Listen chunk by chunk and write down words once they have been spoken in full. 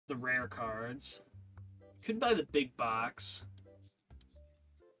the rare cards. Could buy the big box.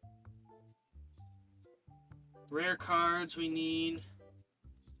 Rare cards we need.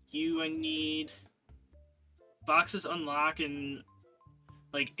 I need. Boxes unlock in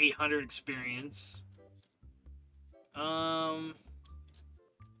like 800 experience. Yeah,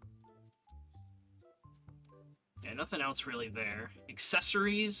 nothing else really there.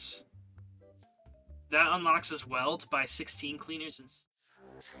 Accessories. That unlocks as well to buy 16 cleaners and...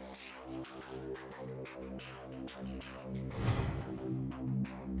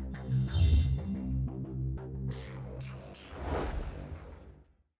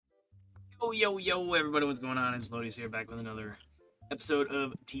 Yo, everybody, what's going on? It's Lodious here, back with another episode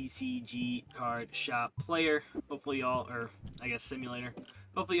of TCG Card Shop Player. Hopefully y'all, or I guess Simulator.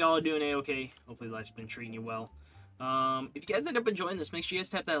 Hopefully y'all are doing A-okay. Hopefully life's been treating you well. If you guys end up enjoying this, make sure you guys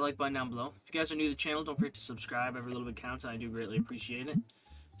tap that like button down below. If you guys are new to the channel, don't forget to subscribe. Every little bit counts, and I do greatly appreciate it.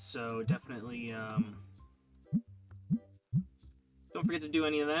 So definitely, don't forget to do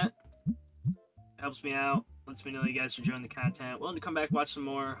any of that. It helps me out. Lets me know that you guys are enjoying the content. Willing to come back, watch some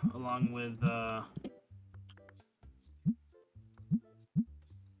more, along with,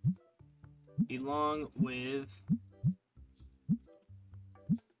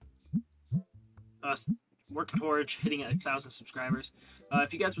 us working towards hitting 1,000 subscribers.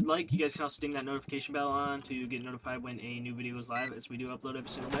 If you guys would like, you guys can also ding that notification bell on to get notified when a new video is live, as we do upload every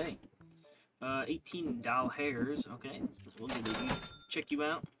single day. 18 doll hairs, okay. We'll check you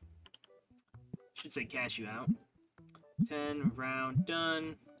out. Should say cash you out. 10 round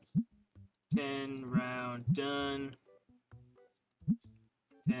done. 10 round done.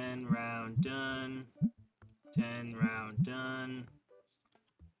 10 round done. 10 round done.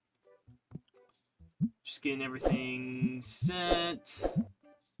 Just getting everything set.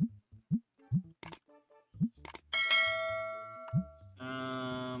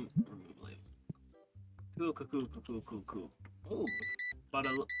 Cool. Oh, bought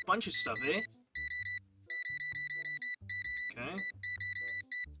a bunch of stuff, eh? Okay.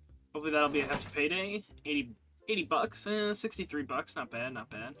 Hopefully that'll be a hefty payday. 80 bucks, 63 bucks, not bad.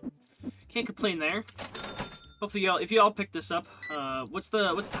 Can't complain there. Hopefully y'all, if y'all picked this up, what's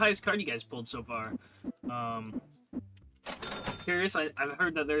the highest card you guys pulled so far? Curious. I've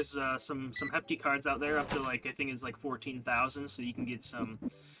heard that there's some hefty cards out there up to like, I think it's like 14,000, so you can get some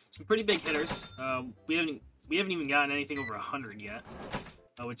pretty big hitters. We haven't even gotten anything over 100 yet,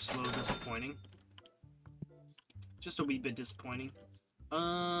 which is a little disappointing. Just a wee bit disappointing.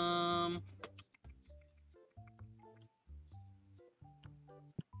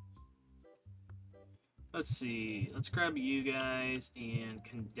 Let's see. Let's grab you guys and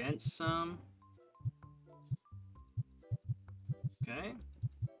condense some. Okay.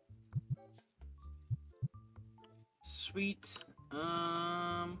 Sweet.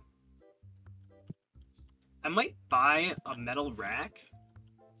 I might buy a metal rack.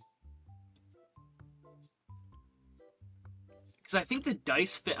 Because I think the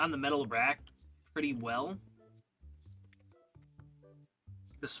dice fit on the metal rack pretty well.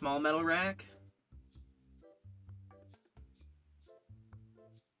 The small metal rack.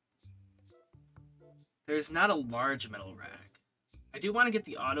 There's not a large metal rack. I do want to get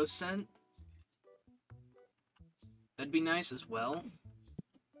the auto scent. That'd be nice as well.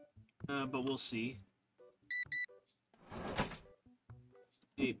 But we'll see.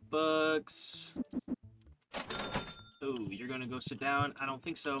 $8. Oh, you're gonna go sit down? I don't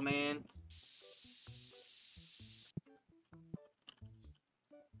think so, man.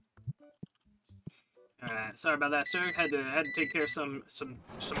 Alright, sorry about that, sir. Had to take care of some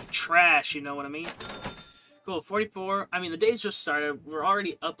trash, you know what I mean? Cool, 44. I mean, the day's just started. We're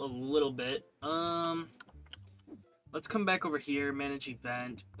already up a little bit. Let's come back over here. Manage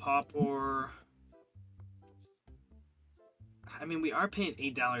event. Pauper. I mean, we are paying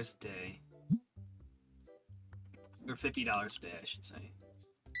 $8 a day. Or $50 a day, I should say.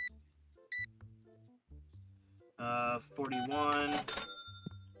 41.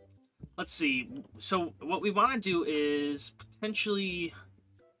 Let's see. So what we want to do is potentially...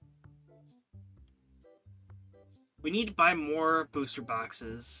 We need to buy more booster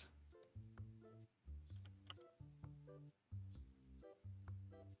boxes.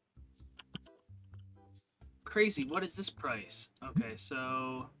 Crazy, what is this price? Okay,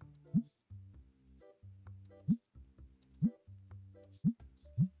 so...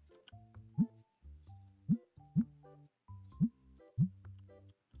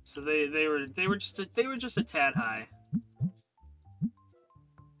 So they were just a tad high.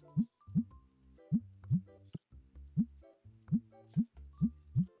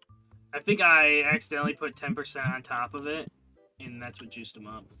 I think I accidentally put 10% on top of it in and that's what juiced him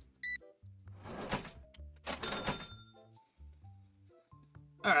up.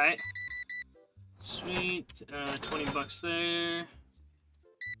 Alright. Sweet. 20 bucks there.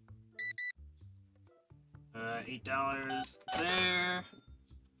 $8 there.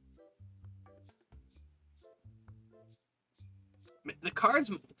 The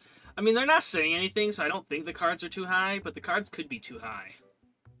cards, I mean, they're not saying anything, so I don't think the cards are too high, but the cards could be too high.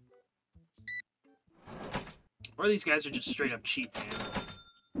 Or these guys are just straight up cheap, man.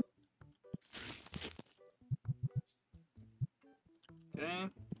 Okay.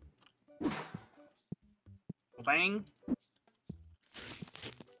 Bang.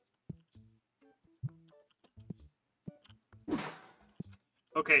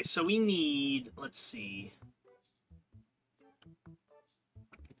 Okay, so we need, let's see.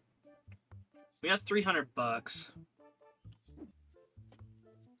 We have 300 bucks.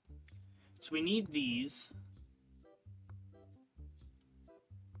 So we need these.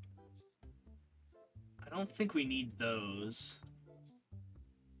 I don't think we need those.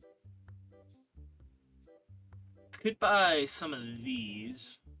 Could buy some of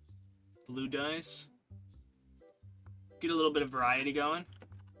these. Blue dice. Get a little bit of variety going.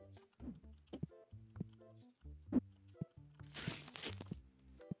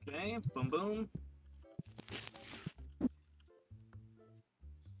 Okay, boom boom.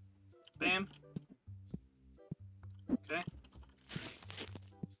 Bam. Okay.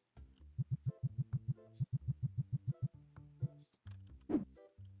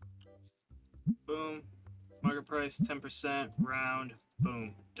 Boom. Market price 10%, round,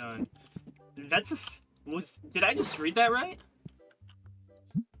 boom, done. That's a did I just read that right?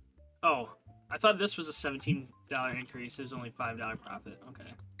 Oh, I thought this was a $17 increase. It was only $5 profit.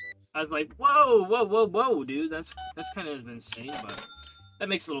 Okay. I was like, whoa, whoa, whoa, whoa, dude. That's kind of insane, but that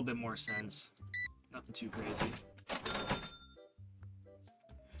makes a little bit more sense. Nothing too crazy.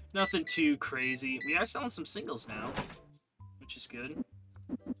 Nothing too crazy. We are selling some singles now, which is good.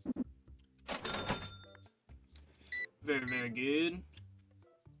 Very, very good.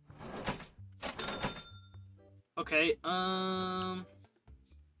 Okay,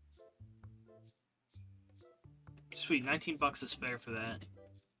 sweet, 19 bucks is fair for that.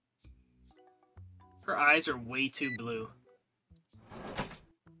 Her eyes are way too blue.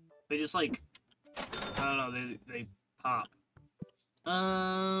 They just like, I don't know, they pop.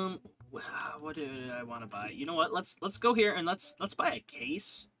 What do I want to buy? You know what? Let's go here and let's buy a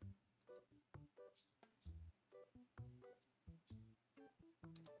case.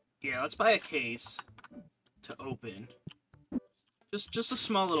 Yeah, let's buy a case to open. Just a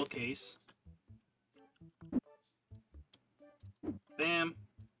small little case. Bam.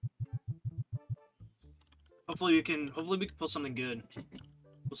 Hopefully we can pull something good.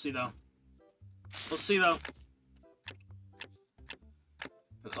 We'll see though. We'll see though.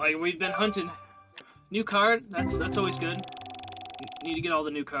 Like, we've been hunting. New card, that's always good. Need to get all the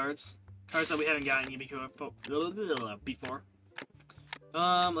new cards. Cards that we haven't gotten before.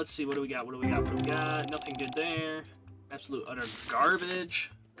 Let's see, what do we got? What do we got? What do we got? Nothing good there. Absolute utter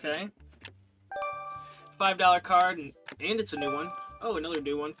garbage. Okay. $5 card, and it's a new one. Oh, another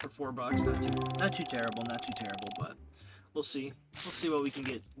new one for $4. Not too terrible, not too terrible, but we'll see. We'll see what we can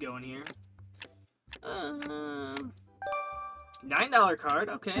get going here. $9 card.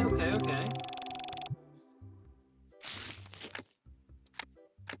 Okay, okay, okay.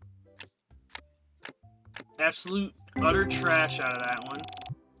 Absolute utter trash out of that one.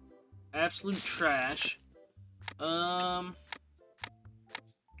 Absolute trash.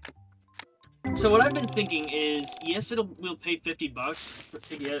 So what I've been thinking is, yes, we'll pay $50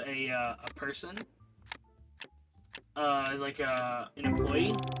 to get a person, like an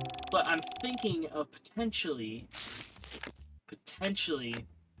employee, but I'm thinking of potentially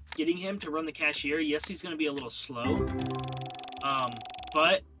getting him to run the cashier. Yes, he's going to be a little slow,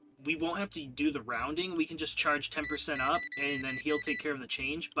 but we won't have to do the rounding. We can just charge 10% up, and then he'll take care of the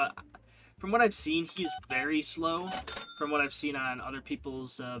change. But from what I've seen, he's very slow, from what I've seen on other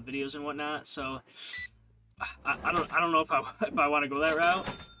people's videos and whatnot. So I don't know if I want to go that route.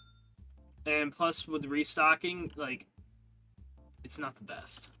 And plus, with restocking, like, it's not the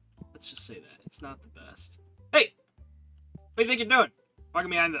best. Let's just say that it's not the best. Hey, what do you think you're doing? Walking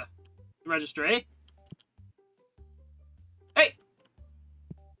behind the register, eh? Hey!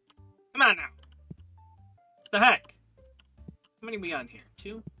 Come on now. What the heck? How many we got in here?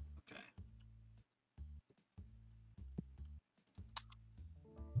 2? Okay.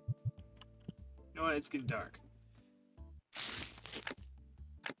 You know what? It's getting dark.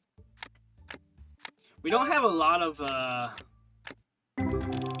 We don't have a lot of,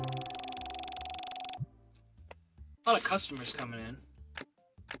 A lot of customers coming in.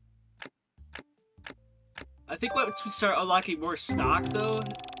 I think once we start unlocking more stock, though,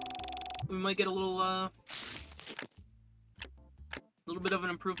 we might get a little bit of an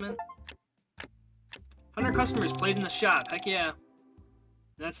improvement. 100 customers played in the shop. Heck yeah.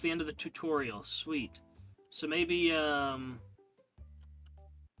 That's the end of the tutorial. Sweet. So maybe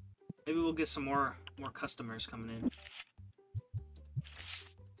we'll get some more customers coming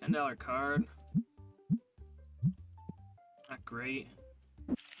in. $10 card. Not great.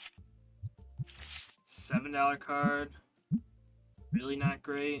 $7 card. Really not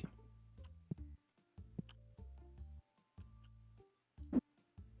great.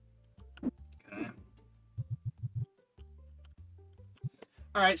 Okay.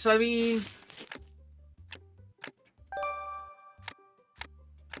 Alright, so I mean...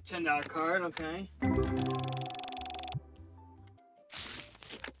 $10 card, okay.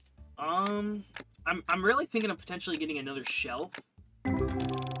 I'm really thinking of potentially getting another shelf.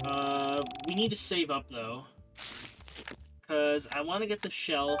 We need to save up though, because I want to get the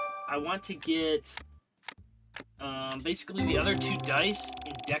shelf. I want to get basically the other 2 dice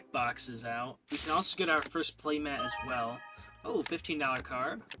and deck boxes out. We can also get our first playmat as well. Oh, $15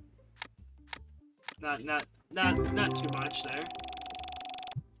 card. Not too much there.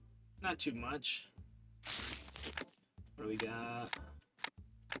 Not too much. What do we got?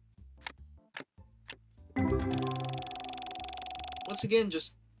 Once again,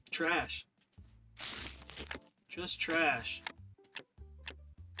 just trash. Just trash.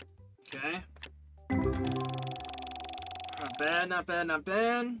 Okay. Not bad, not bad, not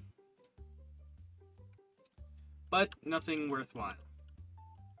bad. But nothing worthwhile.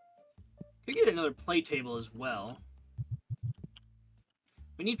 Could get another play table as well.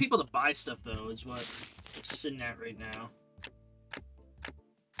 We need people to buy stuff, though, is what I'm sitting at right now.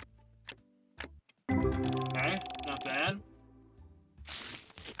 Okay, not bad.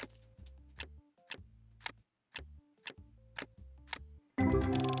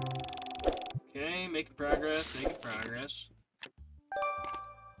 Okay, making progress, making progress.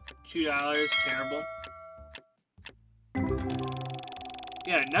 $2, terrible.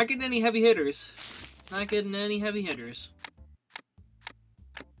 Yeah, not getting any heavy hitters. Not getting any heavy hitters.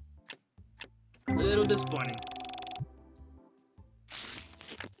 A little disappointing.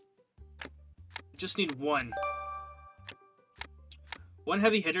 Just need one. One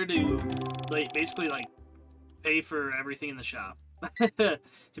heavy hitter to, like, basically, like, pay for everything in the shop. To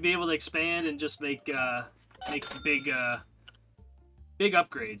be able to expand and just make big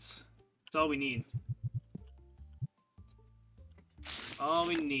upgrades. That's all we need. All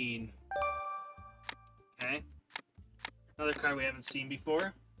we need. Okay. Another card we haven't seen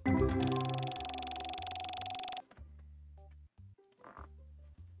before.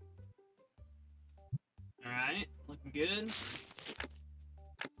 Alright, looking good.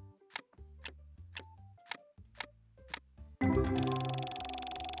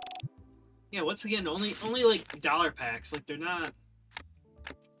 Yeah, once again, only like dollar packs. Like they're not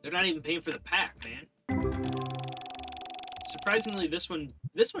even paying for the pack, man. Surprisingly, this one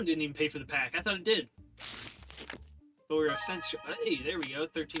didn't even pay for the pack. I thought it did. But we're essentially... Hey, there we go.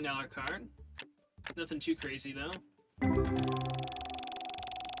 $13 card. Nothing too crazy, though.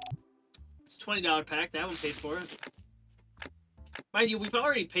 It's a $20 pack. That one paid for it. Mind you, we've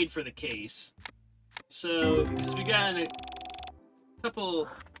already paid for the case. So, because we got a couple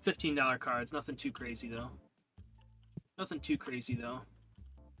 $15 cards. Nothing too crazy, though. Nothing too crazy, though.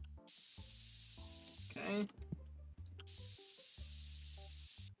 Okay.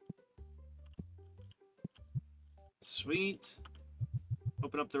 Sweet.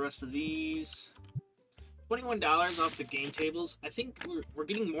 Open up the rest of these. $21 off the game tables. I think we're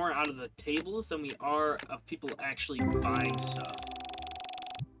getting more out of the tables than we are of people actually buying stuff.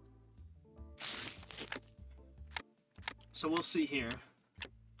 So we'll see here.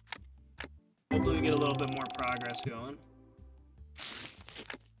 Hopefully we get a little bit more progress going.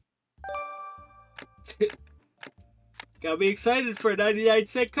 Got me excited for a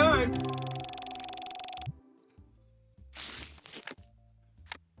 99-cent card.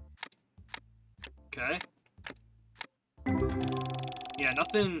 Okay. Yeah,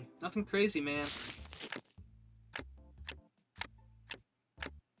 nothing crazy, man.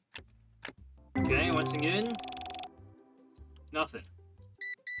 Okay, once again, nothing.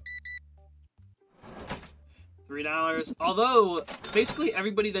 $3. Although, basically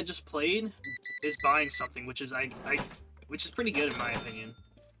everybody that just played is buying something, which is which is pretty good in my opinion.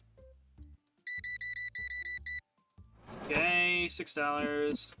 Okay,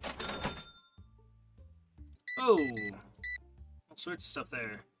 $6. Oh, all sorts of stuff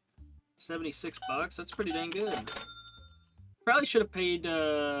there. $76. That's pretty dang good. Probably should have paid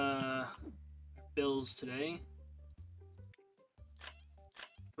bills today.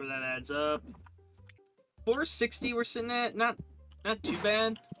 Where that adds up. 460 we're sitting at. Not too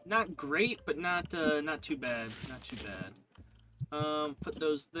bad. Not great, but not too bad. Not too bad. Put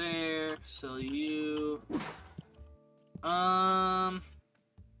those there. Sell you.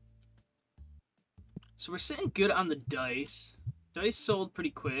 So we're sitting good on the dice. Dice sold pretty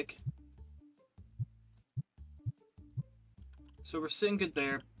quick. So we're sitting good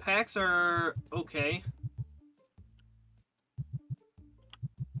there. Packs are okay.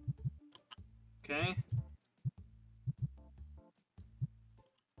 Okay.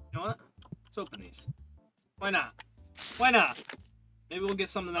 You know what? Let's open these. Why not? Why not? Maybe we'll get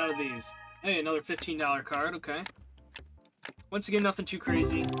something out of these. Hey, another $15 card. Okay. Once again, nothing too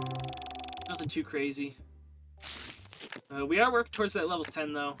crazy. Nothing too crazy. We are working towards that level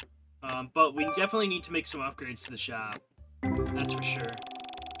 10, though. But we definitely need to make some upgrades to the shop. That's for sure.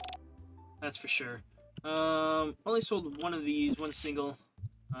 That's for sure. Only sold one of these, one single.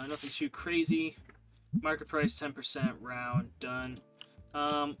 Nothing too crazy. Market price 10%, round, done.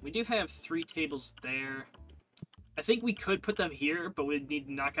 We do have 3 tables there. I think we could put them here, but we'd need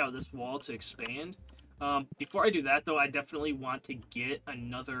to knock out this wall to expand. Before I do that, though, I definitely want to get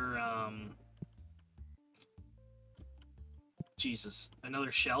another,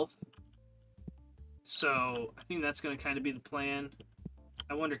 another shelf. So, I think that's going to kind of be the plan.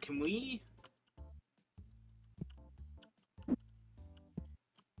 I wonder, can we...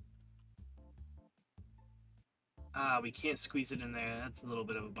 we can't squeeze it in there. That's a little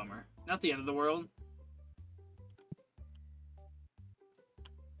bit of a bummer. Not the end of the world.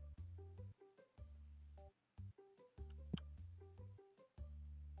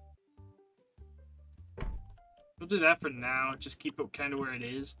 We'll do that for now. Just keep it kind of where it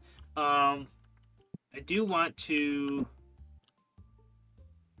is. I do want to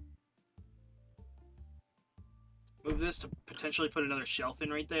move this to potentially put another shelf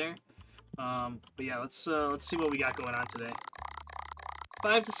in right there. But yeah, let's see what we got going on today.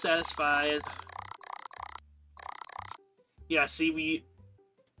 5 dissatisfied. Yeah, see, we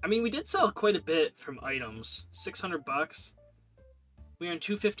did sell quite a bit from items. 600 bucks. We earned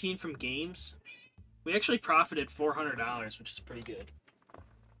 215 from games. We actually profited $400, which is pretty good.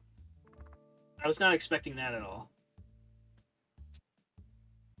 I was not expecting that at all.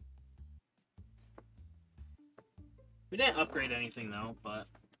 We didn't upgrade anything, though, but...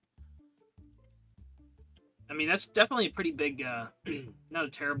 I mean, that's definitely a pretty big, not a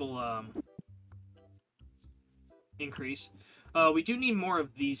terrible, increase. We do need more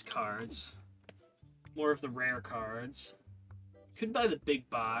of these cards. More of the rare cards. Could buy the big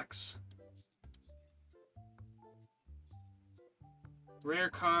box. Rare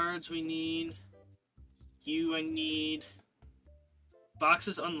cards we need. I need.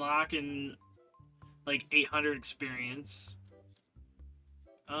 Boxes unlock in, like, 800 experience.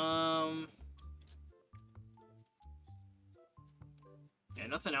 Yeah,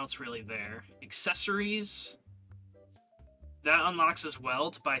 nothing else really there. Accessories. That unlocks as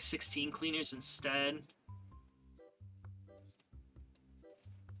well to buy 16 cleaners instead.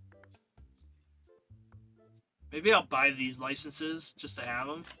 Maybe I'll buy these licenses just to have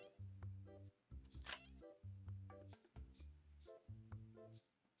them.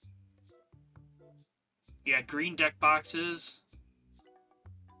 Yeah, green deck boxes.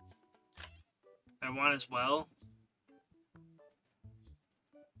 I want as well.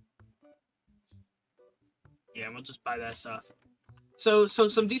 Yeah, we'll just buy that stuff. So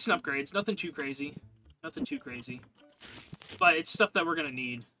some decent upgrades. Nothing too crazy. Nothing too crazy. But it's stuff that we're going to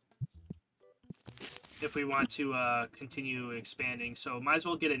need if we want to continue expanding. So might as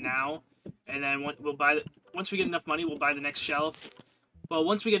well get it now. And then we'll buy once we get enough money, we'll buy the next shelf. Well,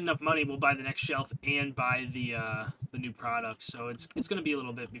 once we get enough money, we'll buy the next shelf and buy the new product. So it's going to be a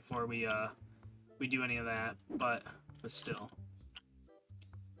little bit before we do any of that, but still.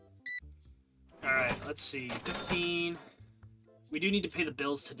 All right, let's see. 15. We do need to pay the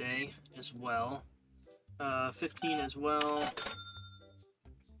bills today as well. 15 as well.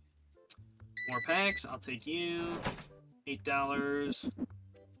 More packs. I'll take you. $8.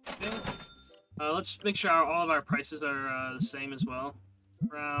 Okay. Let's make sure all of our prices are the same as well.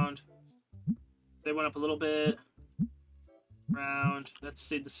 Round. They went up a little bit. Round. That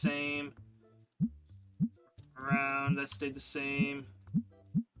stayed the same. Round. That stayed the same.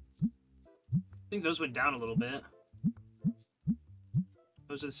 I think those went down a little bit.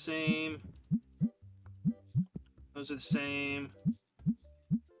 Those are the same. Those are the same.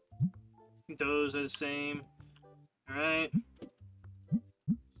 I think those are the same. Alright.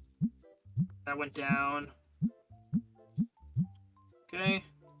 That went down. Okay.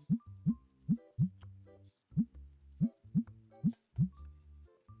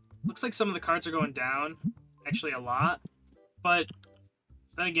 Looks like some of the cards are going down. Actually, a lot. But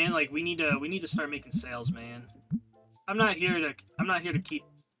then again, like we need to start making sales, man. I'm not here to keep.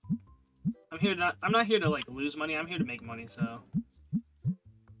 I'm not here to like lose money. I'm here to make money. So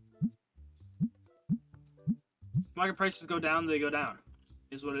market prices go down, they go down.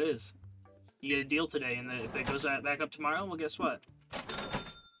 Is what it is. You get a deal today, and if it goes back up tomorrow, well, guess what?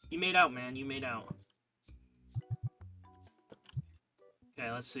 You made out, man. You made out.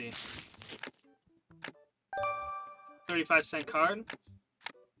 Okay, let's see. 35-cent card.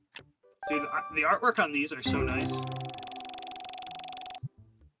 Dude, the artwork on these are so nice.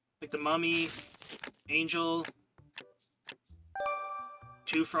 Like the Mummy, Angel,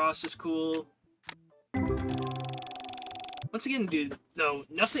 Two Frost is cool. Once again, dude, though,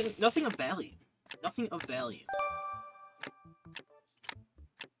 nothing of value. Nothing of value.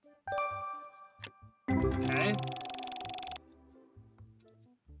 Okay.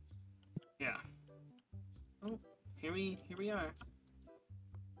 Yeah. Oh, here we are.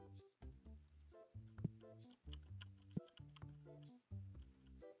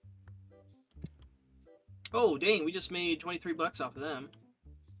 Oh, dang, we just made 23 bucks off of them.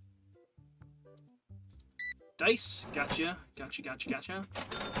 Dice, gotcha.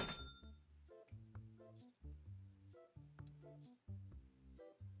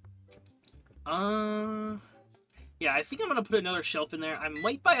 Yeah, I think I'm gonna put another shelf in there. I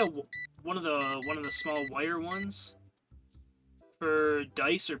might buy one of the small wire ones for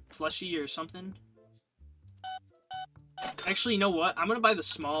dice or plushie or something. Actually, you know what? I'm gonna buy the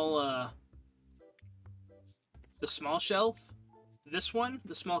small shelf. This one,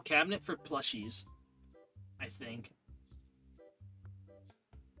 the small cabinet for plushies. I think.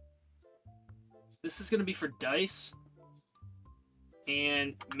 This is gonna be for dice.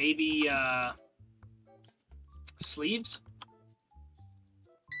 And maybe, sleeves?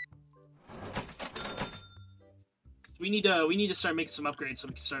 We need to start making some upgrades so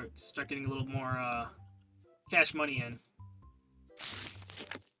we can start getting a little more, cash money in.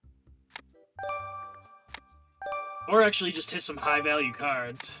 Or actually just hit some high-value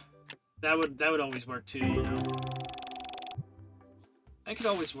cards. That would always work too, you know? That could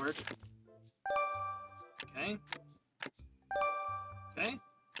always work. Okay. Okay.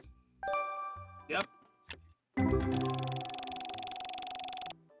 Yep.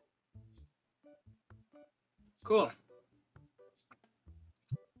 Cool.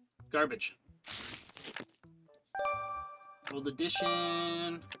 Garbage. Gold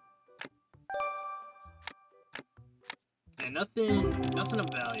edition. Yeah, nothing of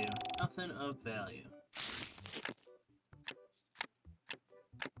value. Nothing of value.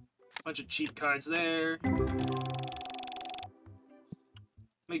 Bunch of cheap cards there.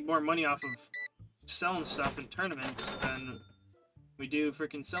 Make more money off of selling stuff in tournaments than we do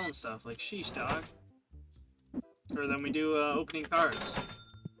freaking selling stuff. Like, sheesh, dog. Or than we do opening cards.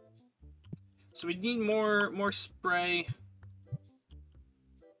 So we need more spray.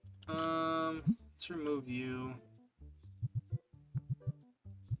 Let's remove you.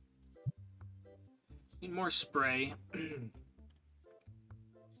 Need more spray.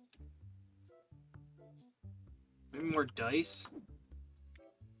 Maybe more dice.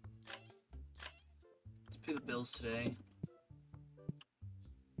 Let's pay the bills today.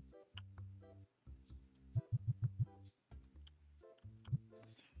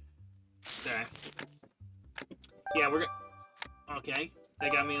 There. Yeah, we're gonna... Okay.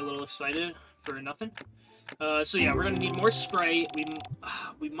 That got me a little excited for nothing. So yeah, we're gonna need more spray.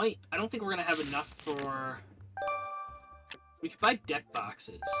 We might... I don't think we're gonna have enough for... We could buy deck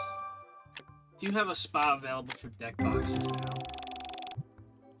boxes. Do you have a spot available for deck boxes now?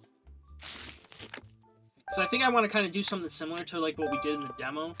 So I think I want to kind of do something similar to like what we did in the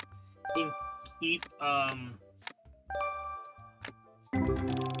demo. And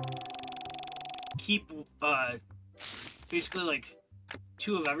keep basically like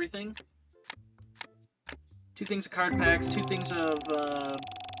 2 of everything. 2 things of card packs, 2 things of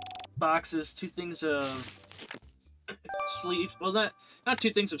boxes, 2 things of sleeves. Well, not 2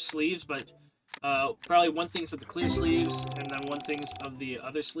 things of sleeves, but probably 1 things of the clear sleeves and then 1 things of the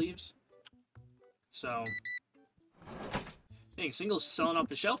other sleeves. So, dang, singles selling off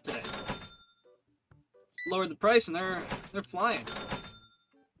the shelf today. Lowered the price and they're flying.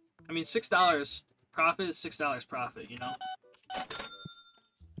 I mean, $6 profit is $6 profit, you know.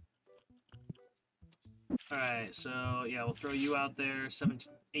 All right, so yeah, we'll throw you out there.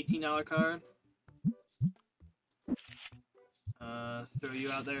 $18 card. Throw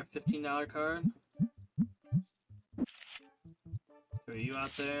you out there. $15 card. Throw you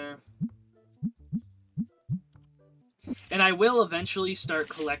out there. And I will eventually start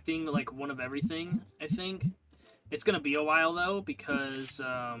collecting, like, one of everything, I think. It's gonna be a while, though, because,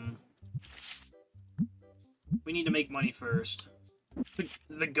 we need to make money first.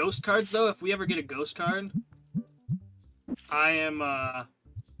 The ghost cards, though, if we ever get a ghost card, I am,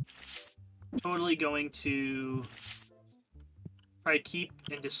 totally going to probably keep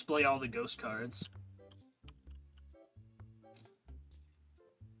and display all the ghost cards.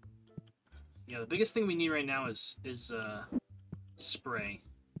 Yeah, the biggest thing we need right now is spray.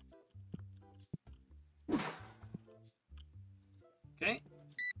 Okay.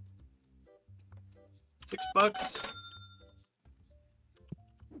 $6.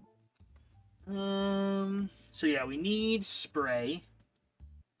 So yeah, we need spray.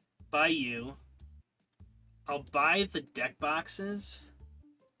 Buy you. I'll buy the deck boxes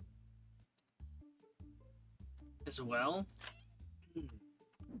as well.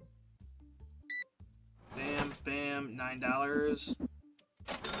 Bam, bam, $9.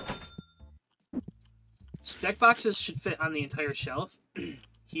 So deck boxes should fit on the entire shelf.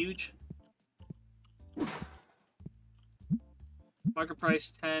 Huge. Market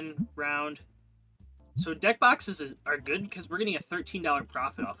price 10, round. So deck boxes are good because we're getting a $13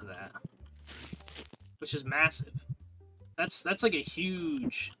 profit off of that, which is massive. That's like a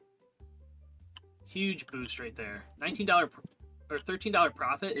huge boost right there. $19 or $13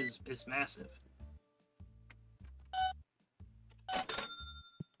 profit is massive.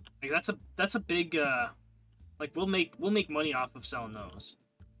 Like that's a big like we'll make money off of selling those.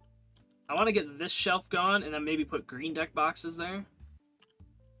 I want to get this shelf gone and then maybe put green deck boxes there.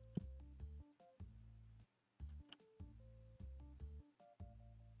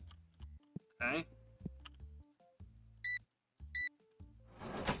 Okay.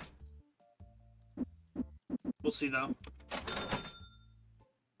 We'll see though.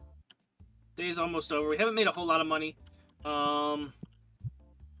 Day's almost over. We haven't made a whole lot of money.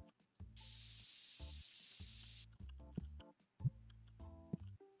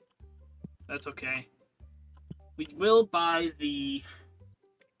 That's okay. We will buy the...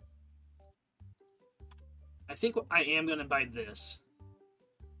 I think I am going to buy this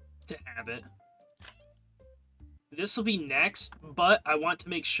to have it. This will be next, but I want to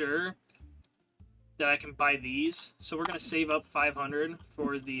make sure that I can buy these. So we're going to save up 500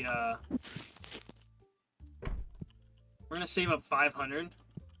 for the... We're going to save up 500.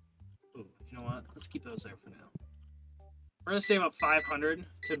 Ooh, you know what? Let's keep those there for now. We're going to save up 500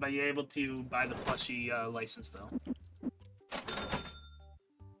 to be able to buy the plushie license, though. To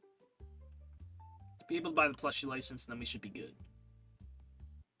be able to buy the plushie license, then we should be good.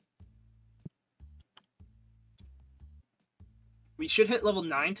 We should hit level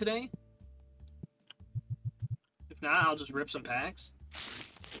 9 today. If not, I'll just rip some packs.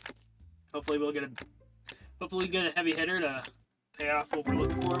 Hopefully we'll get a heavy hitter to pay off what we're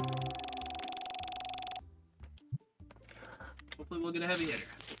looking for. Hopefully we'll get a heavy hitter.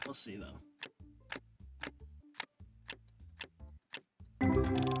 We'll see, though.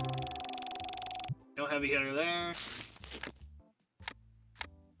 No heavy hitter there.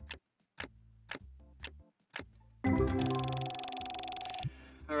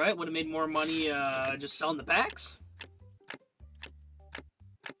 Alright, would have made more money just selling the packs.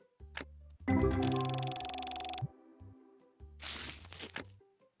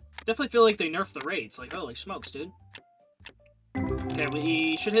 Definitely feel like they nerfed the rates. Like, holy smokes, dude. Okay,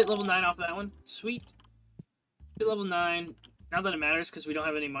 we should hit level 9 off that one. Sweet. Hit level 9. Not that it matters, because we don't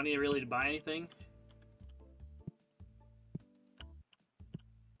have any money really to buy anything.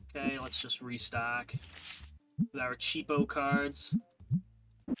 Okay, let's just restock with our cheapo cards.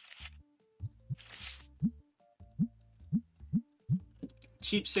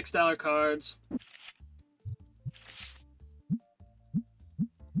 Cheap $6 cards.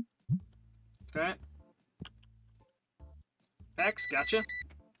 Okay. Packs, gotcha.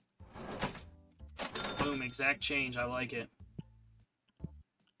 Boom, exact change. I like it.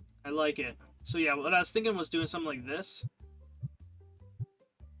 I like it. So yeah, what I was thinking was doing something like this.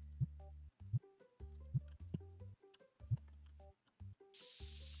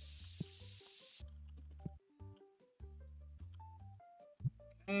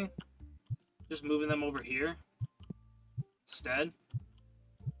 Okay. Just moving them over here instead.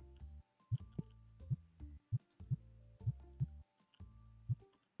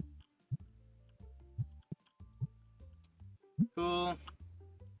 Cool.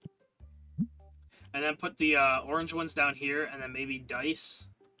 And then put the orange ones down here, and then maybe dice.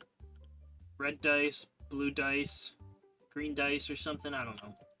 Red dice, blue dice, green dice or something, I don't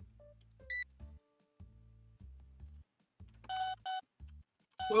know.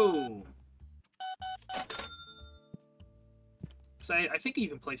 Whoa. So I think you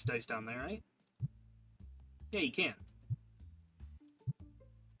can place dice down there, right? Yeah, you can.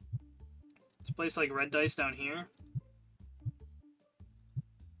 Let's place like red dice down here.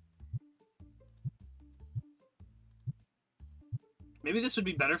 Maybe this would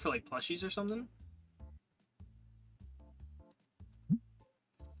be better for like plushies or something.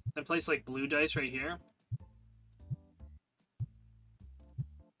 Then place like blue dice right here.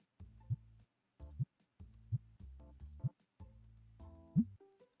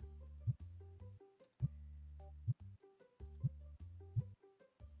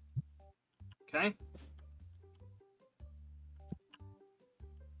 Okay.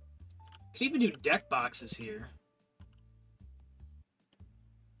 Could even do deck boxes here.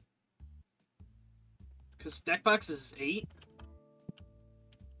 Because deck boxes is 8.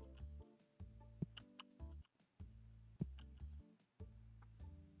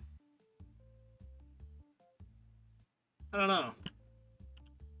 I don't know.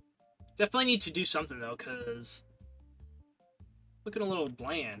 Definitely need to do something though, because looking a little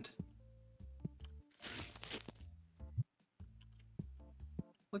bland.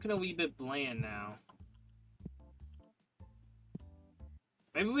 Looking a wee bit bland now.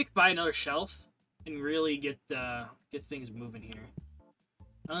 Maybe we could buy another shelf and really get things moving here.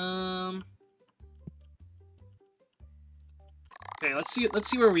 Okay, let's see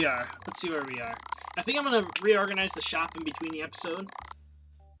where we are. Let's see where we are. I think I'm gonna reorganize the shop in between the episode.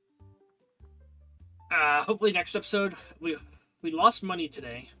 Hopefully next episode we lost money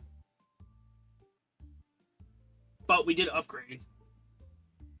today, but we did upgrade.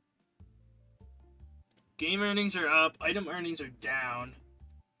 Game earnings are up, item earnings are down.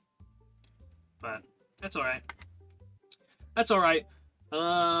 But that's alright. That's alright.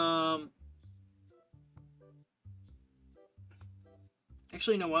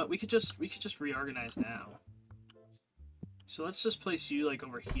 Actually, you know what? We could just reorganize now. So let's just place you like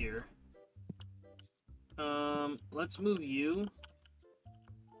over here. Let's move you.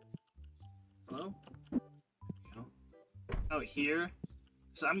 Hello? Go. Out here.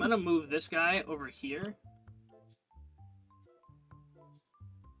 So I'm gonna move this guy over here.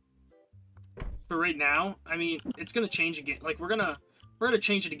 For right now, I mean, it's gonna change again. Like we're gonna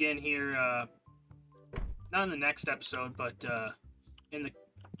change it again here. Not in the next episode, but in the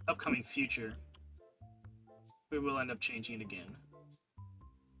upcoming future, we will end up changing it again.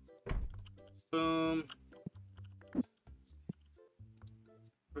 Boom.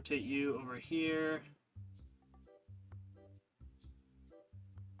 Rotate you over here.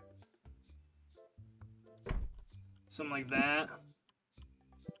 Something like that.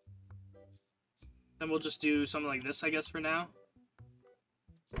 Then we'll just do something like this, I guess, for now.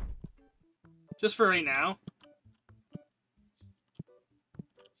 Just for right now.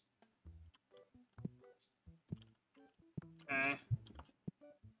 Okay.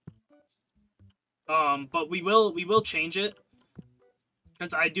 But we will change it.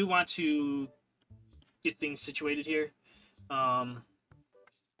 Because I do want to get things situated here. Like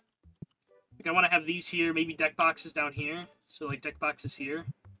I want to have these here, maybe deck boxes down here. So like deck boxes here.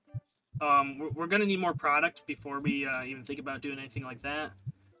 We're gonna need more product before we even think about doing anything like that.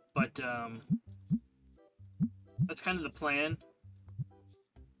 But that's kind of the plan.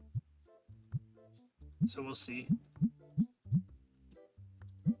 So we'll see.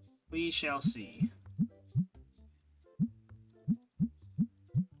 We shall see.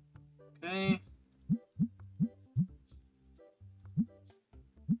 Okay.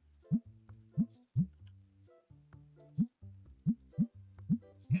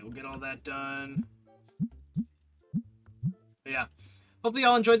 Okay, we'll get all that done. But yeah. Hopefully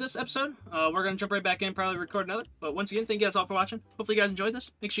y'all enjoyed this episode. We're going to jump right back in and probably record another. But once again, thank you guys all for watching. Hopefully you guys enjoyed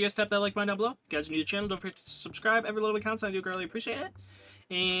this. Make sure you guys tap that like button down below. If you guys are new to the channel, don't forget to subscribe. Every little bit counts. I do greatly appreciate it.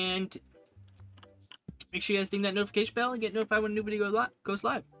 And make sure you guys ding that notification bell and get notified when a new video goes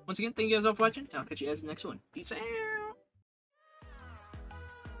live. Once again, thank you guys all for watching. I'll catch you guys in the next one. Peace out.